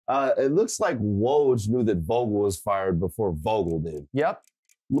It looks like Woj knew that Vogel was fired before Vogel did. Yep.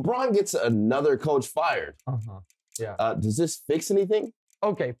 LeBron gets another coach fired. Yeah. Does this fix anything?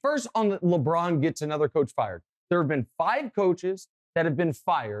 Okay, first on the LeBron gets another coach fired. There have been 5 coaches that have been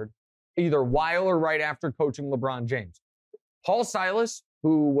fired either while or right after coaching LeBron James. Paul Silas,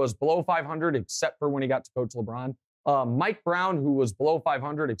 who was below 500 except for when he got to coach LeBron. Mike Brown, who was below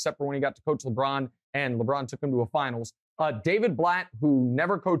 500 except for when he got to coach LeBron, and LeBron took him to a finals. David Blatt, who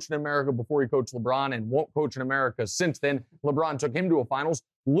never coached in America before he coached LeBron and won't coach in America since then. LeBron took him to a finals.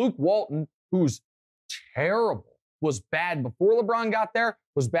 Luke Walton, who's terrible, was bad before LeBron got there,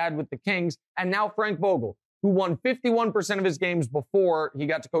 was bad with the Kings. And now Frank Vogel, who won 51% of his games before he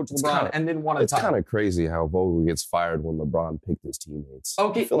got to coach LeBron and then won a title. It's kind of crazy how Vogel gets fired when LeBron picked his teammates.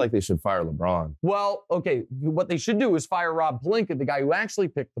 Okay. I feel like they should fire LeBron. Well, okay, what they should do is fire Rob Pelinka, the guy who actually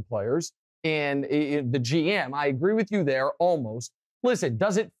picked the players, and the GM. I agree with you there, almost. Listen,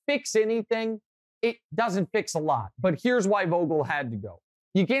 does it fix anything? It doesn't fix a lot. But here's why Vogel had to go.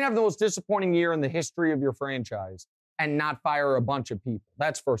 You can't have the most disappointing year in the history of your franchise and not fire a bunch of people.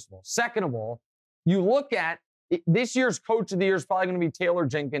 That's first of all. Second of all, you look at this year's coach of the year is probably going to be Taylor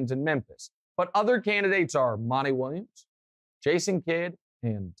Jenkins in Memphis. But other candidates are Monty Williams, Jason Kidd,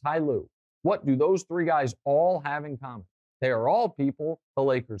 and Ty Lue. What do those 3 guys all have in common? They are all people the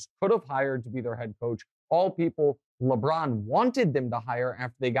Lakers could have hired to be their head coach, all people LeBron wanted them to hire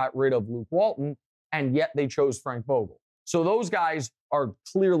after they got rid of Luke Walton, and yet they chose Frank Vogel. So those guys are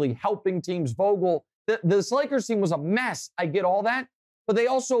clearly helping teams. Vogel, this Lakers team was a mess. I get all that. But they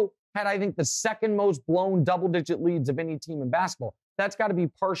also had, I think, the second most blown double-digit leads of any team in basketball. That's got to be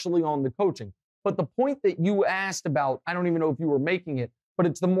partially on the coaching. But the point that you asked about, I don't even know if you were making it, but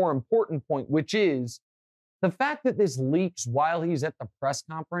it's the more important point, which is the fact that this leaks while he's at the press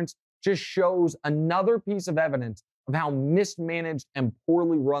conference just shows another piece of evidence of how mismanaged and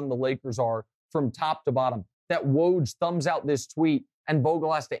poorly run the Lakers are from top to bottom. That Woj thumbs out this tweet and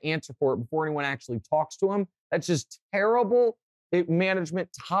Vogel has to answer for it before anyone actually talks to him. That's just terrible management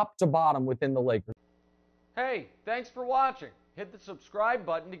top to bottom within the Lakers. Hey, thanks for watching. Hit the subscribe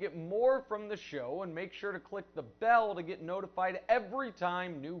button to get more from the show and make sure to click the bell to get notified every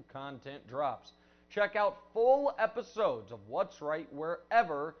time new content drops. Check out full episodes of What's Right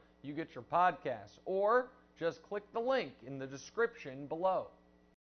wherever you get your podcasts, or just click the link in the description below.